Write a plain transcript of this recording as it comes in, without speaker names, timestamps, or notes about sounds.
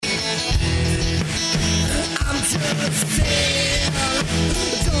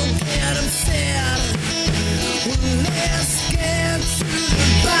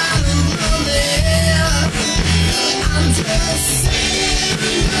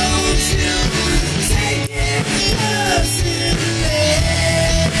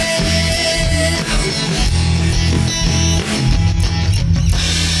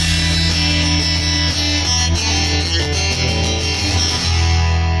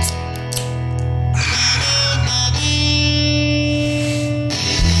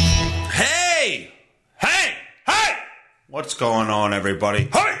What's going on, everybody?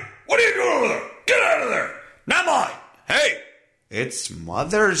 Hey, what are you doing over there? Get out of there. Not mine. Hey, it's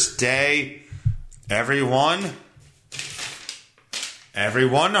Mother's Day, everyone.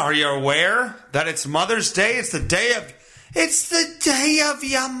 Everyone, are you aware that it's Mother's Day? It's the day of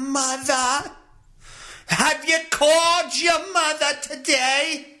your mother. Have you called your mother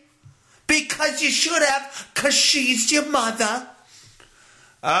today? Because you should have, because she's your mother.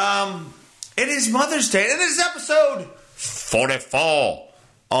 It is Mother's Day, and it is episode 44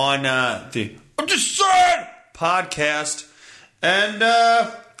 on the I'm Just Saying podcast. And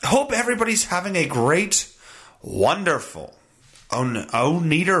hope everybody's having a great, wonderful,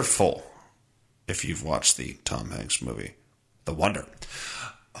 neaterful, if you've watched the Tom Hanks movie, The Wonder.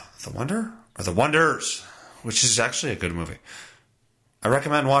 The Wonder? Or The Wonders, which is actually a good movie. I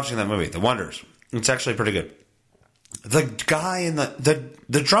recommend watching that movie, The Wonders. It's actually pretty good. The guy in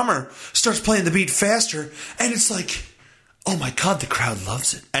the drummer starts playing the beat faster, and it's like, oh my God, the crowd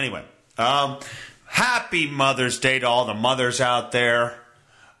loves it. Anyway, happy Mother's Day to all the mothers out there.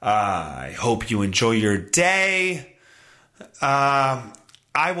 I hope you enjoy your day. I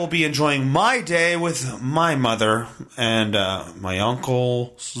will be enjoying my day with my mother and my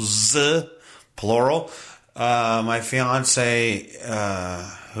uncles, plural. My fiance,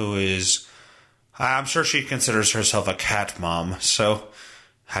 who is, I'm sure she considers herself a cat mom. So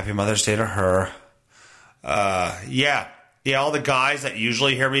happy Mother's Day to her. Yeah, all the guys that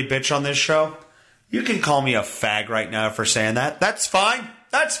usually hear me bitch on this show, you can call me a fag right now for saying that. That's fine.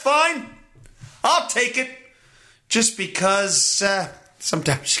 That's fine. I'll take it. Just because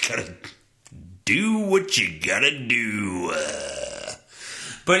sometimes you gotta do what you gotta do.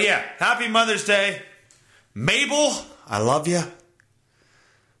 But yeah, happy Mother's Day. Mabel, I love you.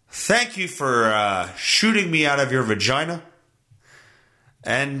 Thank you for shooting me out of your vagina.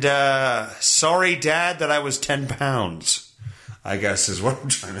 And sorry, Dad, that I was 10 pounds. I guess is what I'm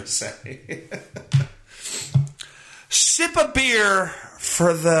trying to say. Sip a beer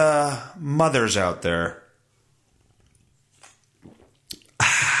for the mothers out there.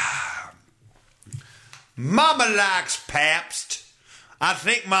 Mama likes Pabst. I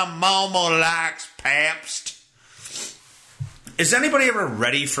think my mama likes Pabst. Is anybody ever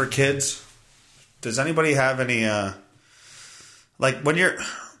ready for kids? Does anybody have any, like when you're,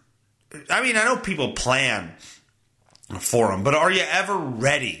 I mean, I know people plan for them, but are you ever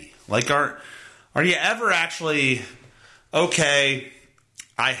ready? Like, are you ever actually, okay,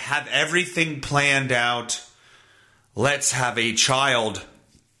 I have everything planned out, let's have a child,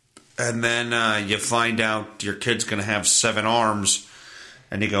 and then you find out your kid's going to have 7 arms,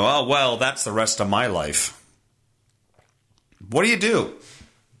 and you go, oh, well, that's the rest of my life. What do you do?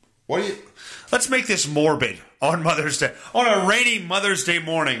 Let's make this morbid on Mother's Day. On a rainy Mother's Day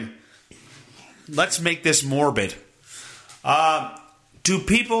morning, let's make this morbid. Do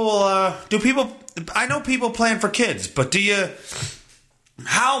people, I know people plan for kids, but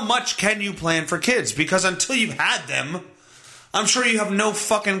how much can you plan for kids? Because until you've had them, I'm sure you have no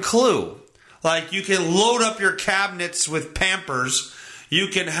fucking clue. Like, you can load up your cabinets with Pampers, you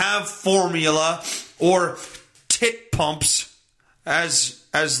can have formula, or tit pumps, as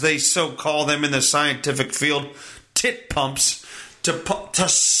they so call them in the scientific field, tit pumps, to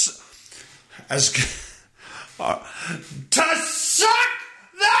suck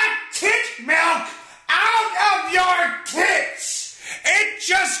the tit milk out of your tits. It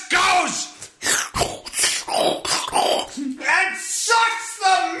just goes and sucks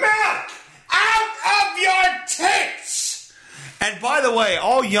the milk out of your tits. And by the way,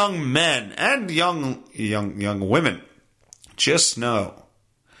 all young men and young women, just know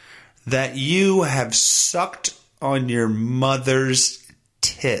that you have sucked on your mother's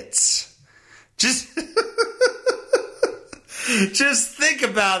tits. Just think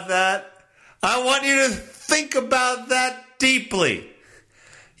about that. I want you to think about that deeply.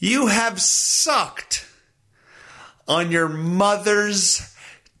 You have sucked on your mother's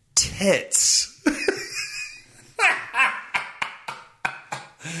tits.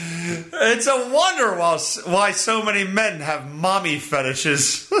 It's a wonder why so many men have mommy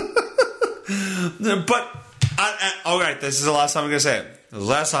fetishes. But All right, this is the last time I'm going to say it. This is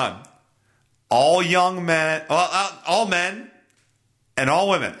the last time. All young men, all men, and all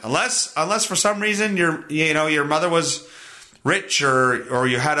women, unless for some reason your mother was rich or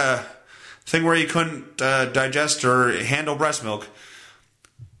you had a thing where you couldn't digest or handle breast milk,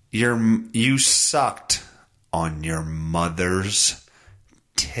 you sucked on your mother's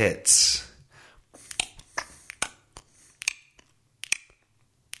tits.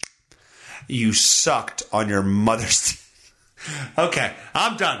 You sucked on your mother's... Okay,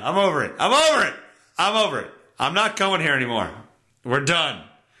 I'm done. I'm over it. I'm not going here anymore. We're done.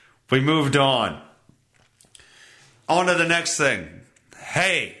 We moved on. On to the next thing.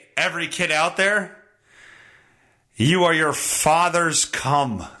 Hey, every kid out there, you are your father's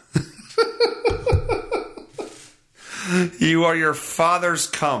cum. You are your father's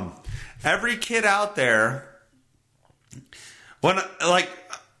cum. Every kid out there,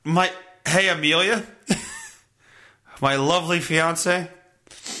 hey, Amelia, my lovely fiance,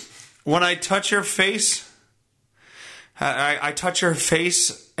 when I touch your face, I touch your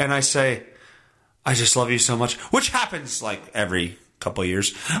face and I say, I just love you so much, which happens like every couple of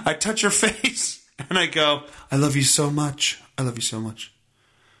years. I touch your face and I go, I love you so much. I love you so much.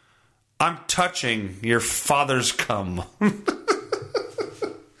 I'm touching your father's cum.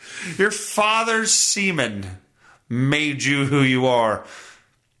 Your father's semen made you who you are.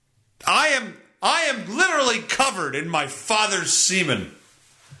 I am literally covered in my father's semen.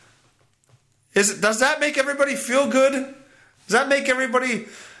 Does that make everybody feel good? Does that make everybody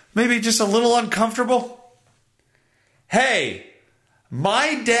maybe just a little uncomfortable? Hey,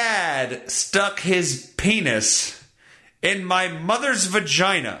 my dad stuck his penis in my mother's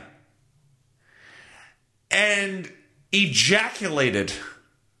vagina and ejaculated.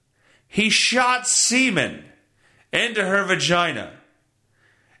 He shot semen into her vagina.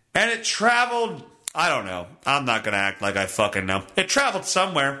 And it traveled, I don't know. I'm not going to act like I fucking know. It traveled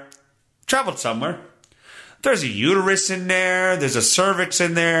somewhere. There's a uterus in there. There's a cervix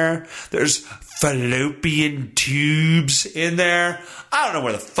in there. There's fallopian tubes in there. I don't know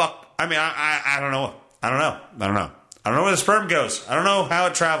where the fuck. I mean, I don't know. I don't know where the sperm goes. I don't know how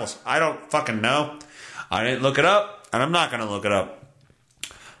it travels. I don't fucking know. I didn't look it up, and I'm not going to look it up.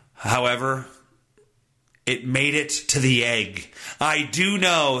 However, it made it to the egg. I do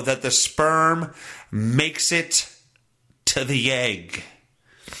know that the sperm makes it to the egg.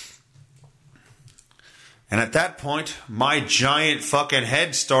 And at that point, my giant fucking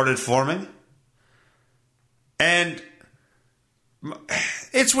head started forming. And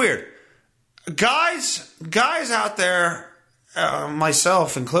it's weird. Guys out there,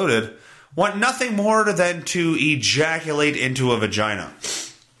 myself included, want nothing more than to ejaculate into a vagina.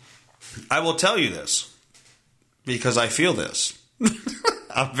 I will tell you this, because I feel this.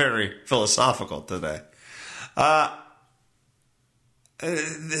 I'm very philosophical today.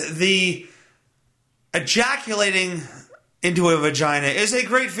 The ejaculating into a vagina is a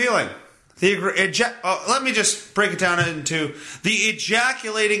great feeling. Let me just break it down into the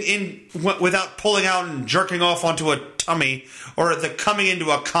ejaculating in without pulling out and jerking off onto a tummy, or the coming into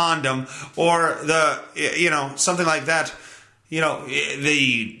a condom, or the something like that.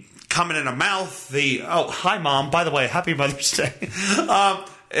 The coming in a mouth. Hi mom. By the way, happy Mother's Day.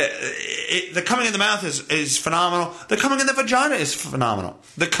 The coming in the mouth is phenomenal. The coming in the vagina is phenomenal.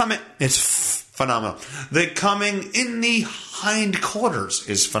 The coming in the hindquarters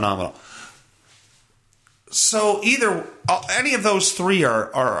is phenomenal. So any of those three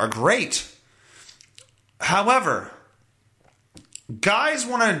are great. However, guys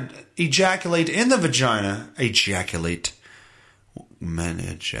want to ejaculate in the vagina. Men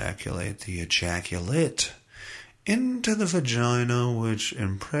ejaculate the ejaculate into the vagina, which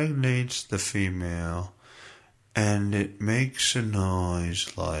impregnates the female, and it makes a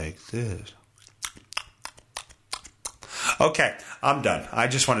noise like this. Okay, I'm done. I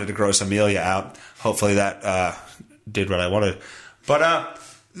just wanted to gross Amelia out. Hopefully that did what I wanted. But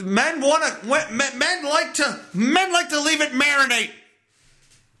men like to leave it marinate.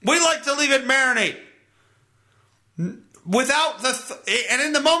 We like to leave it marinate. And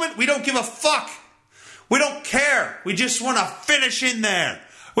in the moment, we don't give a fuck. We don't care. We just want to finish in there.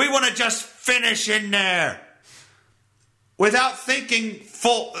 We want to just finish in there. Without thinking,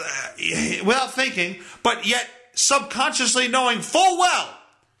 but yet subconsciously knowing full well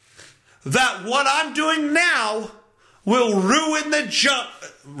that what I'm doing now will ruin the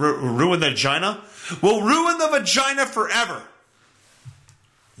vagina forever.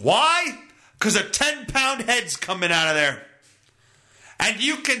 Why? Because a 10-pound head's coming out of there. And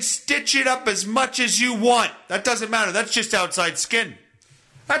you can stitch it up as much as you want. That doesn't matter. That's just outside skin.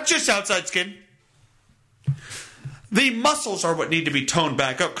 The muscles are what need to be toned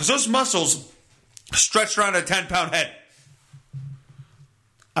back up because those muscles stretched around a 10-pound head.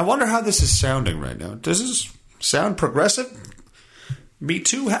 I wonder how this is sounding right now. Does this sound progressive? Me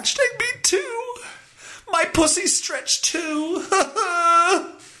too. Hashtag me too. My pussy stretched too.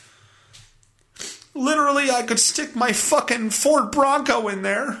 Literally, I could stick my fucking Ford Bronco in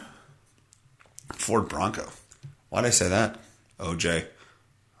there. Ford Bronco. Why'd I say that? OJ.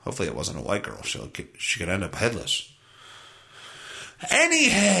 Hopefully it wasn't a white girl. She could end up headless.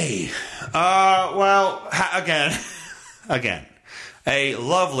 Anyhow. Again. A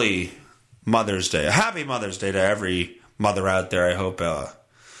lovely Mother's Day. A happy Mother's Day to every mother out there. I hope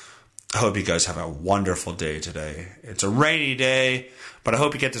you guys have a wonderful day today. It's a rainy day, but I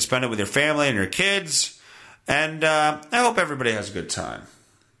hope you get to spend it with your family and your kids. And I hope everybody has a good time.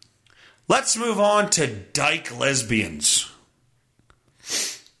 Let's move on to dyke lesbians.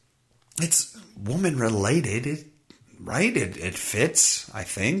 It's woman related, right? It fits, I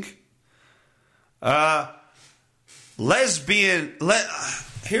think. Lesbian.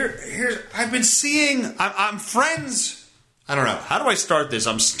 Here. I've been seeing. I'm friends. I don't know. How do I start this?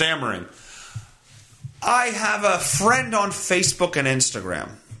 I'm stammering. I have a friend on Facebook and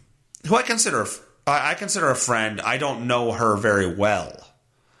Instagram who I consider a friend. I don't know her very well.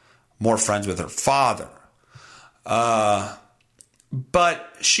 More friends with her father.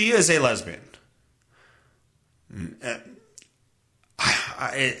 But she is a lesbian. In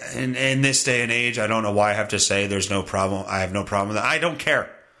this day and age, I don't know why I have to say there's no problem. I have no problem with that. I don't care.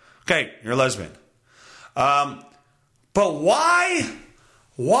 Okay, you're a lesbian. But why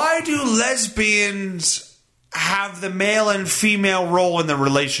do lesbians have the male and female role in the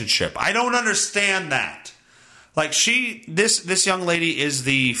relationship? I don't understand that. Like this young lady is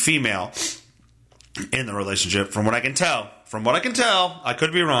the female in the relationship, from what I can tell. I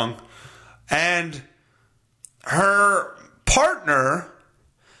could be wrong. And her partner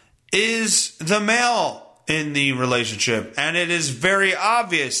is the male in the relationship, and it is very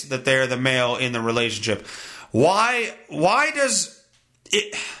obvious that they're the male in the relationship. Why does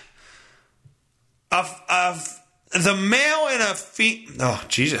it the male in a oh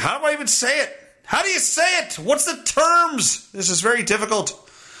Jesus, how do I even say it? How do you say it? What's the terms? This is very difficult.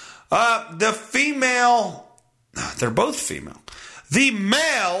 The female, they're both female. The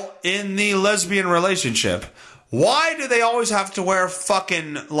male in the lesbian relationship, why do they always have to wear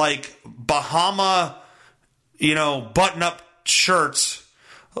fucking, like, Bahama, button-up shirts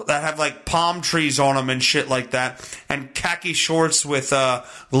that have, like, palm trees on them and shit like that, and khaki shorts with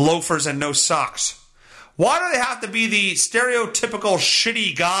loafers and no socks? Why do they have to be the stereotypical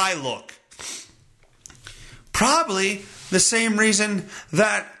shitty guy look? Probably the same reason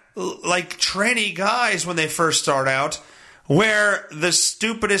that, like, tranny guys, when they first start out, wear the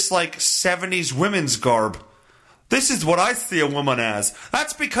stupidest, like, 70s women's garb. This is what I see a woman as.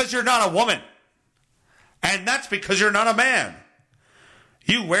 That's because you're not a woman. And that's because you're not a man.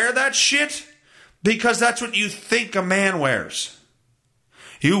 You wear that shit because that's what you think a man wears.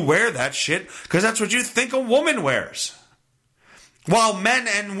 You wear that shit because that's what you think a woman wears. While men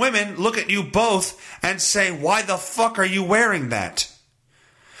and women look at you both and say, why the fuck are you wearing that?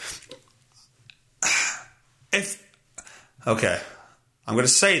 Okay, I'm going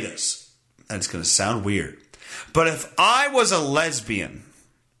to say this, and it's going to sound weird. But if I was a lesbian,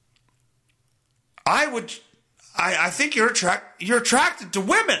 I think you're attracted to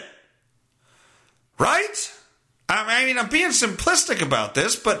women, right? I mean, I'm being simplistic about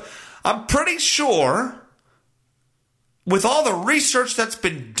this, but I'm pretty sure, with all the research that's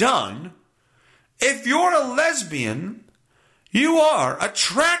been done, if you're a lesbian, you are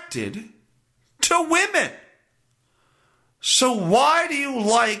attracted to women. So why do you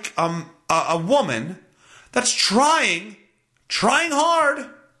like a woman that's trying hard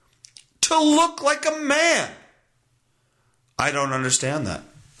to look like a man? I don't understand that.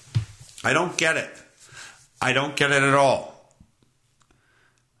 I don't get it. I don't get it at all.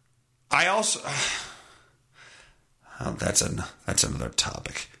 I also... Oh, that's another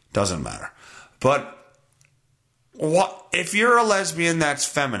topic. Doesn't matter. But what if you're a lesbian that's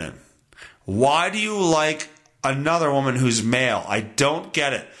feminine? Why do you like another woman who's male? I don't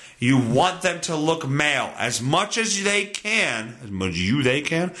get it. You want them to look male as much as they can, as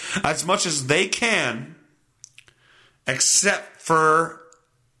much as they can, except for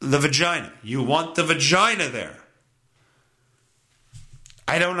the vagina. You want the vagina there.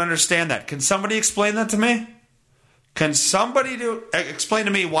 I don't understand that. Can somebody explain that to me? Can somebody explain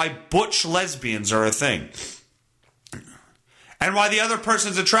to me why butch lesbians are a thing? And why the other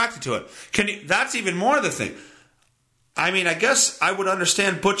person's attracted to it? That's even more the thing. I mean, I guess I would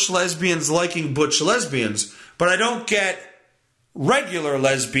understand butch lesbians liking butch lesbians, but I don't get regular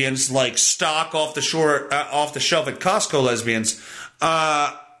lesbians like stock off the shelf at Costco lesbians.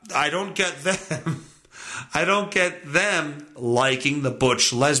 I don't get them. I don't get them liking the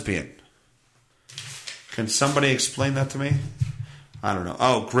butch lesbian. Can somebody explain that to me? I don't know.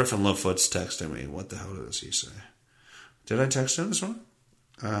 Oh, Griffin Littlefoot's texting me. What the hell does he say? Did I text him this one?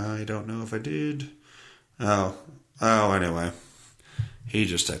 I don't know if I did. Oh, anyway. He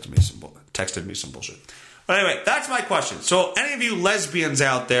just texted me some bullshit. But anyway, that's my question. So any of you lesbians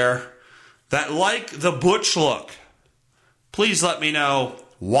out there that like the butch look, please let me know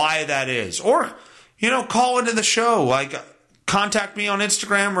why that is. Or, call into the show. Like, contact me on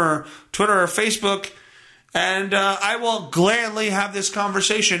Instagram or Twitter or Facebook, and I will gladly have this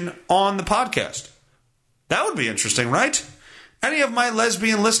conversation on the podcast. That would be interesting, right? Any of my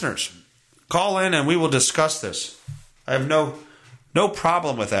lesbian listeners, call in and we will discuss this. I have no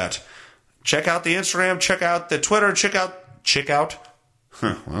problem with that. Check out the Instagram, check out the Twitter, check out the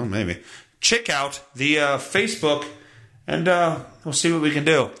Facebook, and we'll see what we can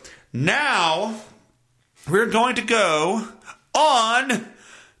do. Now, we're going to go on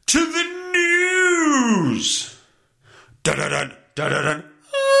to the news. Dun-dun-dun, dun-dun-dun.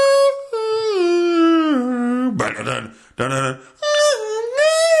 Ba-dun-dun, dun-dun-dun.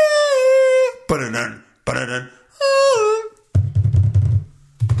 Ba-dun-dun, ba-dun-dun.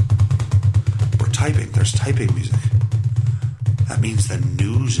 We're typing. There's typing music. That means the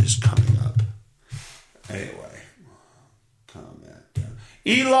news is coming up. Anyway, comment down.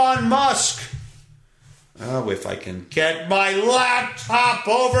 Elon Musk. Oh, if I can get my laptop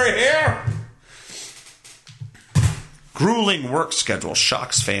over here. Grueling work schedule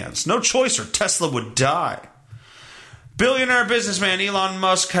shocks fans. No choice or Tesla would die. Billionaire businessman Elon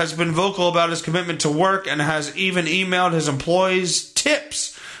Musk has been vocal about his commitment to work and has even emailed his employees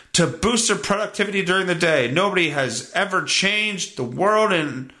tips to boost their productivity during the day. Nobody has ever changed the world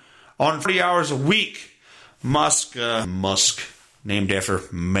on 40 hours a week. Musk, named after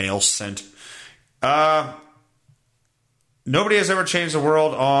mail sent. Nobody has ever changed the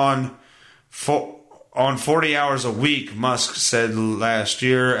world on 40 hours a week, Musk said last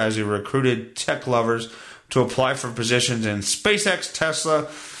year as he recruited tech lovers to apply for positions in SpaceX, Tesla,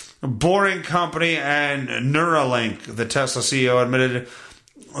 Boring Company, and Neuralink. The Tesla CEO admitted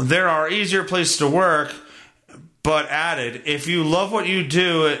there are easier places to work, but added, if you love what you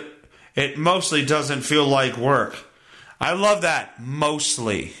do, it mostly doesn't feel like work. I love that.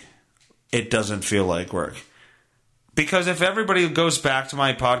 Mostly it doesn't feel like work. Because if everybody goes back to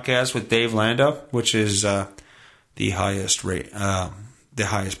my podcast with Dave Lando, which is the highest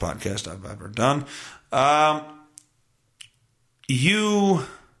podcast I've ever done, you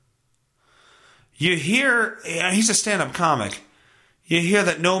hear, he's a stand-up comic, you hear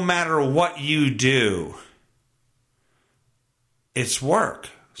that no matter what you do, it's work.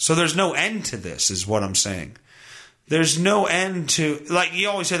 So there's no end to this, is what I'm saying. There's no end to, like, you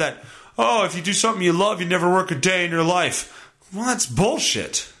always say that, oh, if you do something you love, you never work a day in your life. Well, that's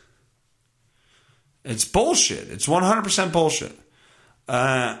bullshit. It's bullshit. It's 100% bullshit.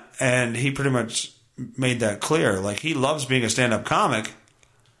 And he pretty much made that clear. Like, he loves being a stand-up comic,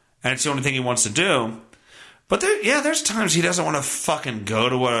 and it's the only thing he wants to do. But there's times he doesn't want to fucking go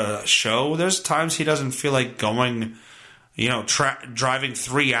to a show. There's times he doesn't feel like going, driving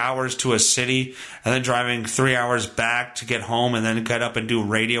 3 hours to a city and then driving 3 hours back to get home and then get up and do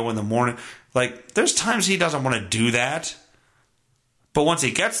radio in the morning. Like, there's times he doesn't want to do that. But once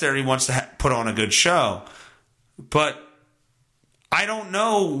he gets there, he wants to put on a good show. But I don't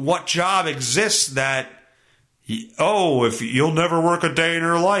know what job exists that, if you'll never work a day in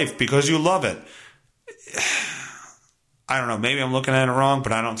your life because you love it. I don't know. Maybe I'm looking at it wrong,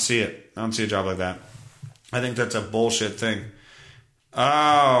 but I don't see it. I don't see a job like that. I think that's a bullshit thing.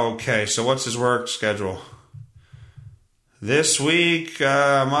 Okay, so what's his work schedule? This week,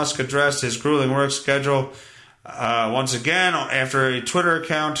 Musk addressed his grueling work schedule once again after a Twitter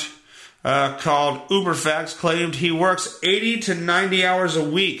account called Uberfacts claimed he works 80 to 90 hours a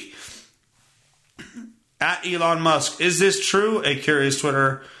week. At Elon Musk, is this true? A curious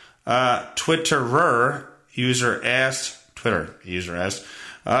Twitterer user asked.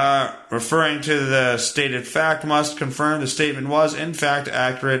 Referring to the stated fact, Musk confirmed the statement was, in fact,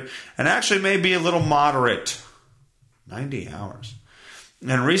 accurate and actually may be a little moderate. 90 hours.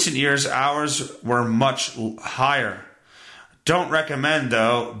 In recent years, hours were much higher. Don't recommend,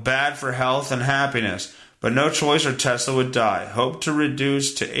 though. Bad for health and happiness. But no choice or Tesla would die. Hope to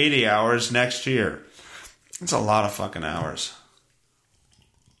reduce to 80 hours next year. That's a lot of fucking hours.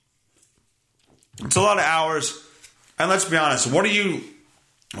 It's a lot of hours. And let's be honest, what are you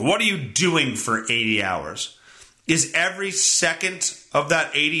doing for 80 hours? Is every second of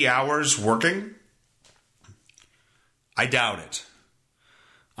that 80 hours working? I doubt it.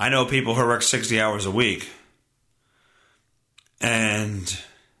 I know people who work 60 hours a week, and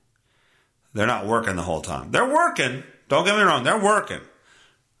they're not working the whole time. They're working. Don't get me wrong. They're working.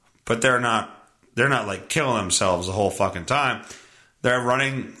 But they're not like killing themselves the whole fucking time. They're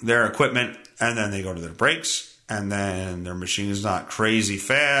running their equipment, and then they go to their breaks, and then their machine is not crazy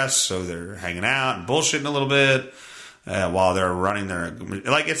fast, so they're hanging out and bullshitting a little bit while they're running their...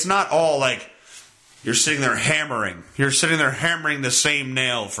 Like, it's not all like you're sitting there hammering. You're sitting there hammering the same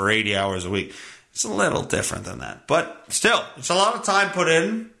nail for 80 hours a week. It's a little different than that. But still, it's a lot of time put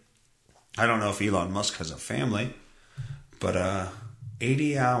in. I don't know if Elon Musk has a family, but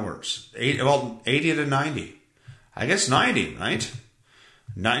 80 hours. 80 to 90. I guess 90, right?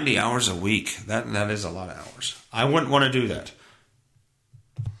 90 hours a week. That is a lot of hours. I wouldn't want to do that.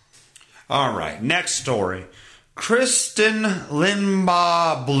 All right, next story. Kristen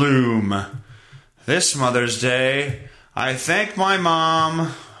Limbaugh Bloom. This Mother's Day, I thank my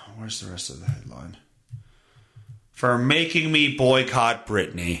mom... Where's the rest of the headline? For making me boycott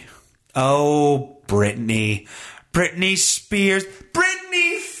Britney. Oh, Britney. Britney Spears.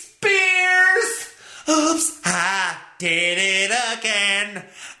 Britney Spears! Oops, I did it again.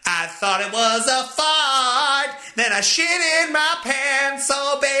 I thought it was a fart. Then I shit in my pants.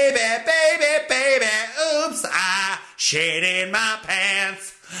 Oh, baby, baby, baby. Oops, I shit in my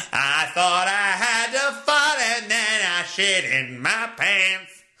pants. I thought I had to fart and then I shit in my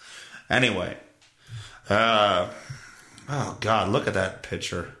pants. Anyway. Oh, God, look at that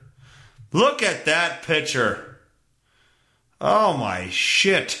picture. Look at that picture. Oh, my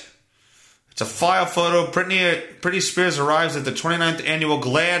shit. It's a file photo. Britney Spears arrives at the 29th Annual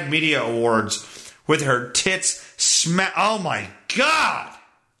GLAAD Media Awards with her tits Oh, my God.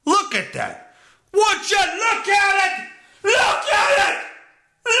 Look at that. Would you look at it? Look at it.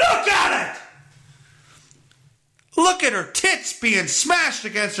 Look at it. Look at her tits being smashed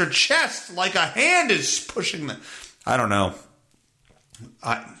against her chest like a hand is pushing them. I don't know.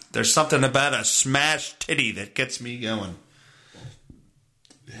 There's something about a smashed titty that gets me going.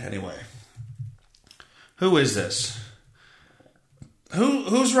 Anyway. Who is this?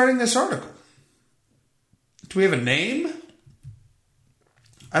 Who's writing this article? Do we have a name?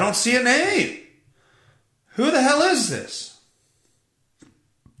 I don't see a name. Who the hell is this?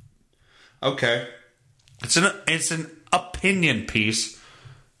 Okay. It's an opinion piece.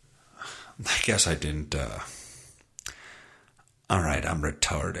 I guess I didn't... All right, I'm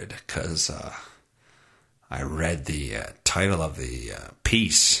retarded because I read the title of the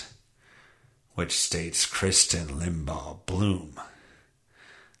piece, which states Kristen Limbaugh Bloom.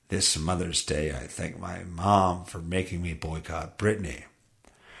 This Mother's Day, I thank my mom for making me boycott Britney.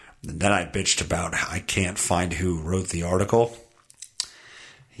 And then I bitched about I can't find who wrote the article.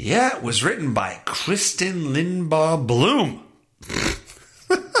 Yeah, it was written by Kristen Limbaugh Bloom.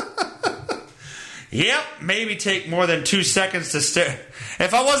 Yep, maybe take more than 2 seconds to stare.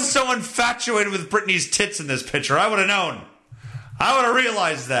 If I wasn't so infatuated with Britney's tits in this picture, I would have known. I would have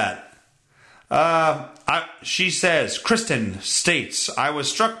realized that. She says, Kristen states, I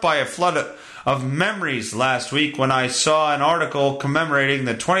was struck by a flood of memories last week when I saw an article commemorating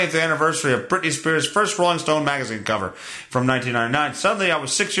the 20th anniversary of Britney Spears' first Rolling Stone magazine cover from 1999. Suddenly, I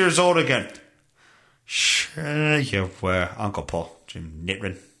was 6 years old again. Sure you were, Uncle Paul, Jim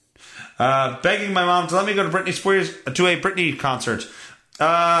Nitrin. Begging my mom to let me go to a Britney concert.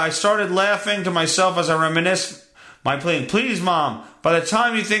 I started laughing to myself as I reminisced my plea. Please, Mom, by the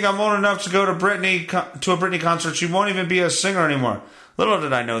time you think I'm old enough to go to a Britney concert, she won't even be a singer anymore. Little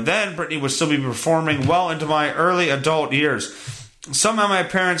did I know then, Britney would still be performing well into my early adult years. Somehow my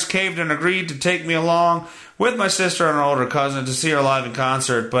parents caved and agreed to take me along with my sister and an older cousin to see her live in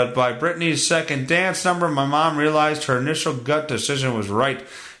concert. But by Britney's second dance number, my mom realized her initial gut decision was right.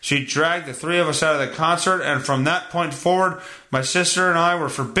 She dragged the three of us out of the concert, and from that point forward, my sister and I were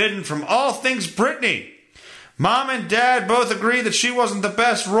forbidden from all things Britney. Mom and Dad both agreed that she wasn't the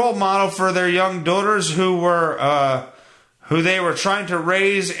best role model for their young daughters who they were trying to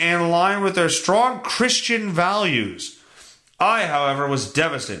raise in line with their strong Christian values. I, however, was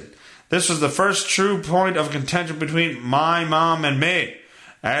devastated. This was the first true point of contention between my mom and me,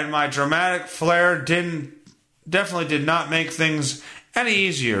 and my dramatic flair definitely did not make things any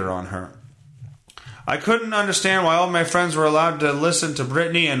easier on her. I couldn't understand why all my friends were allowed to listen to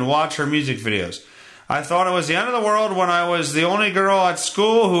Britney and watch her music videos. I thought it was the end of the world when I was the only girl at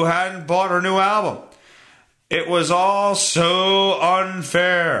school who hadn't bought her new album. It was all so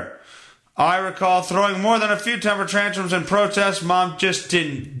unfair. I recall throwing more than a few temper tantrums in protest. Mom just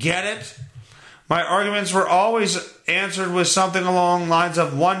didn't get it. My arguments were always answered with something along the lines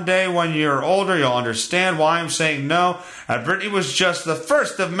of, one day when you're older, you'll understand why I'm saying no. And Brittany was just the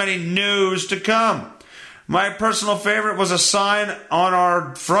first of many no's to come. My personal favorite was a sign on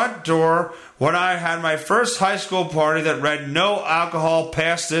our front door when I had my first high school party that read, "No alcohol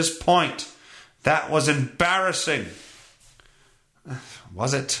past this point." That was embarrassing.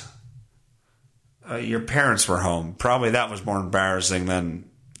 Was it? Your parents were home. Probably that was more embarrassing than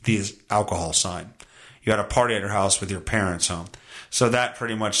the alcohol sign. You had a party at your house with your parents home. So that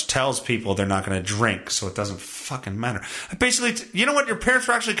pretty much tells people they're not going to drink, so it doesn't fucking matter. Basically, you know what? Your parents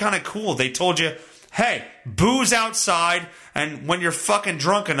were actually kind of cool. They told you, hey, booze outside, and when you're fucking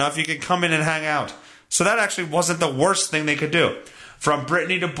drunk enough, you can come in and hang out. So that actually wasn't the worst thing they could do. From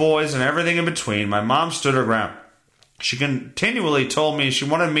Brittany to boys and everything in between, my mom stood her ground. She continually told me she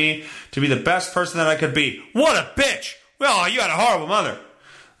wanted me to be the best person that I could be. What a bitch! Well, you had a horrible mother.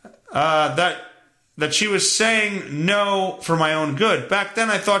 That she was saying no for my own good. Back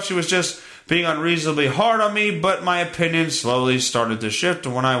then, I thought she was just being unreasonably hard on me, but my opinion slowly started to shift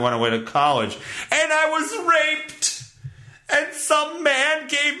when I went away to college. And I was raped! And some man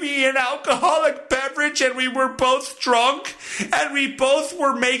gave me an alcoholic beverage, and we were both drunk, and we both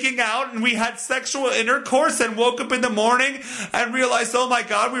were making out, and we had sexual intercourse, and woke up in the morning and realized, oh my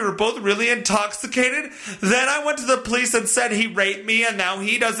God, we were both really intoxicated. Then I went to the police and said he raped me, and now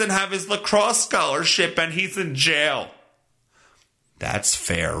he doesn't have his lacrosse scholarship, and he's in jail. That's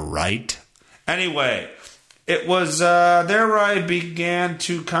fair, right? Anyway, it was there where I began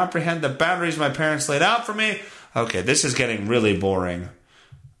to comprehend the boundaries my parents laid out for me. Okay, this is getting really boring.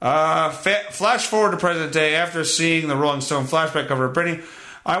 Flash forward to present day. After seeing the Rolling Stone flashback cover of Britney,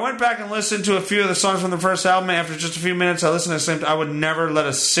 I went back and listened to a few of the songs from the first album. After just a few minutes, I listened to the same. I would never let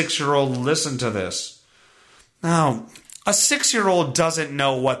a 6-year-old listen to this. No, a 6-year-old doesn't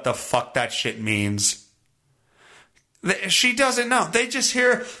know what the fuck that shit means. She doesn't know. They just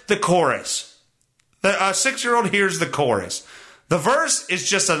hear the chorus. A 6-year-old hears the chorus. The verse is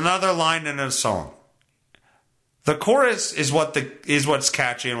just another line in a song. The chorus is what's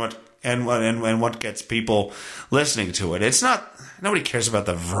catchy and what gets people listening to it. It's not, nobody cares about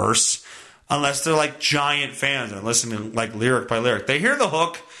the verse unless they're like giant fans and listening like lyric by lyric. They hear the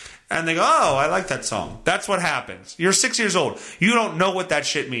hook and they go, oh, I like that song. That's what happens. You're 6 years old. You don't know what that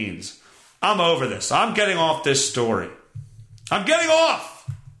shit means. I'm over this. I'm getting off this story. I'm getting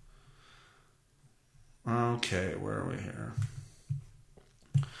off. Okay, where are we here?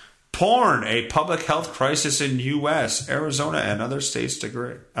 Porn, a public health crisis in U.S., Arizona, and other states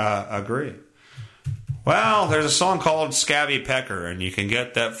agree. Well, there's a song called Scabby Pecker, and you can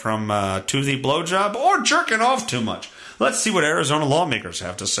get that from To the Blowjob or Jerking Off Too Much. Let's see what Arizona lawmakers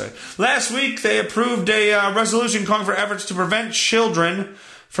have to say. Last week, they approved a resolution calling for efforts to prevent children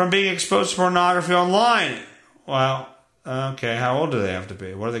from being exposed to pornography online. Well, okay, how old do they have to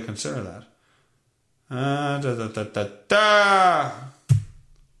be? What do they consider that?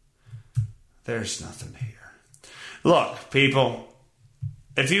 There's nothing here. Look, people,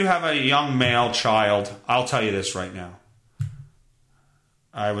 if you have a young male child, I'll tell you this right now.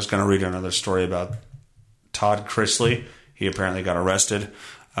 I was going to read another story about Todd Chrisley. He apparently got arrested.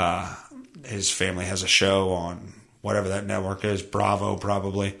 His family has a show on whatever that network is, Bravo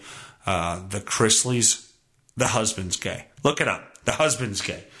probably. The Chrisleys, the husband's gay. Look it up. The husband's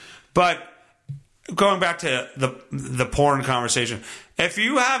gay. But going back to the porn conversation, if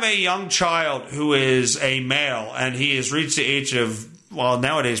you have a young child who is a male and he has reached the age of, well,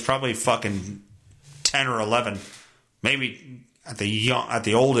 nowadays probably fucking 10 or 11, maybe at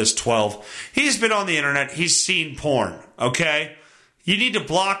the oldest 12, he's been on the internet, he's seen porn, okay? You need to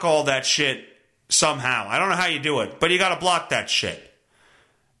block all that shit somehow. I don't know how you do it, but you got to block that shit.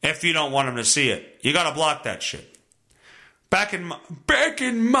 If you don't want him to see it, you got to block that shit. Back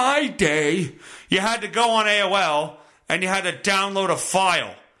in my day, you had to go on AOL and you had to download a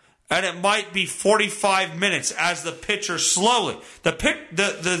file, and it might be 45 minutes as the picture slowly.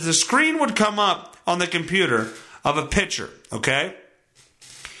 The screen would come up on the computer of a picture, okay,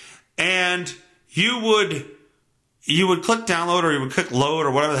 and you would click download or you would click load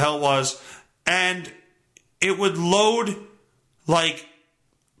or whatever the hell it was, and it would load like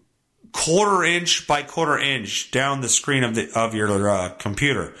quarter inch by quarter inch down the screen of your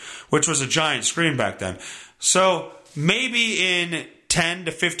computer, which was a giant screen back then. So maybe in 10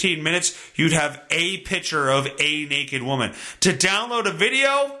 to 15 minutes, you'd have a picture of a naked woman. To download a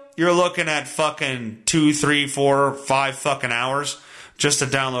video, you're looking at fucking 2, 3, 4, 5 fucking hours just to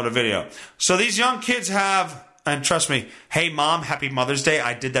download a video. So these young kids have And trust me, hey mom, happy Mother's Day.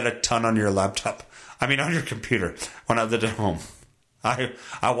 I did that a ton on your laptop. I mean, on your computer when I lived at home. I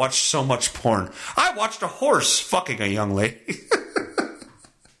watched so much porn. I watched a horse fucking a young lady.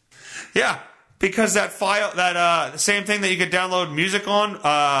 Yeah, because that file, that same thing that you could download music on,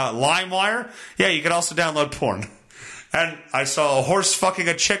 LimeWire. Yeah, you could also download porn. And I saw a horse fucking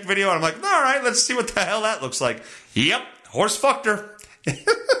a chick video, and I'm like, all right, let's see what the hell that looks like. Yep, horse fucked her.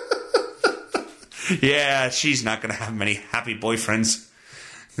 Yeah, she's not going to have many happy boyfriends.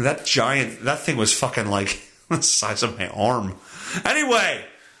 That thing was fucking like the size of my arm. Anyway,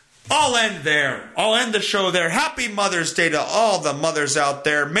 I'll end there. I'll end the show there. Happy Mother's Day to all the mothers out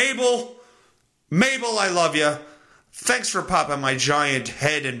there. Mabel, I love you. Thanks for popping my giant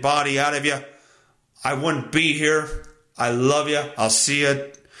head and body out of you. I wouldn't be here. I love you. I'll see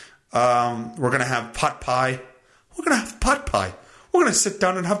you. We're going to have pot pie. We're going to have pot pie. We're going to sit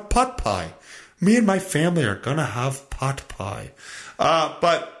down and have pot pie. Me and my family are going to have pot pie.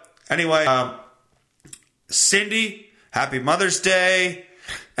 But anyway, Cindy, happy Mother's Day.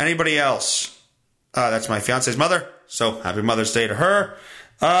 Anybody else? That's my fiance's mother. So happy Mother's Day to her.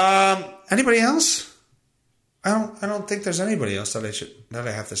 Anybody else? I don't think there's anybody else that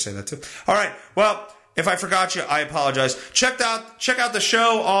I have to say that to. All right. Well, if I forgot you, I apologize. Check out the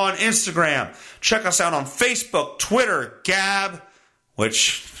show on Instagram. Check us out on Facebook, Twitter, Gab,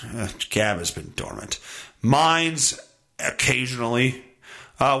 which Gab has been dormant. Mine's occasionally.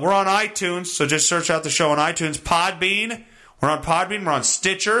 We're on iTunes, so just search out the show on iTunes. Podbean. We're on Podbean. We're on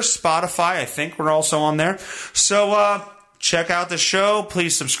Stitcher, Spotify. I think we're also on there. So check out the show.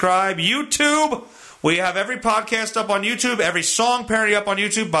 Please subscribe. YouTube. We have every podcast up on YouTube, every song parody up on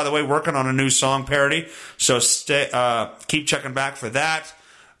YouTube. By the way, working on a new song parody, so keep checking back for that.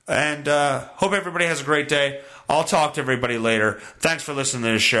 And hope everybody has a great day. I'll talk to everybody later. Thanks for listening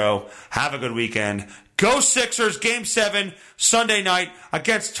to the show. Have a good weekend. Go Sixers, Game 7, Sunday night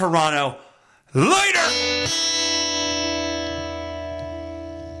against Toronto. Later!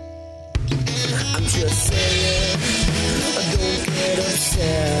 I'm just saying, don't get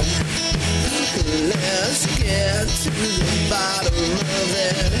upset. Let's get to the bottom of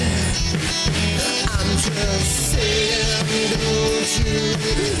it. I'm just saying, don't you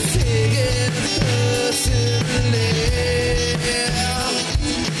take it personally.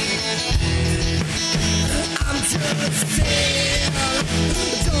 I'm just saying,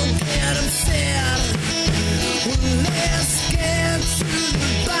 don't get upset.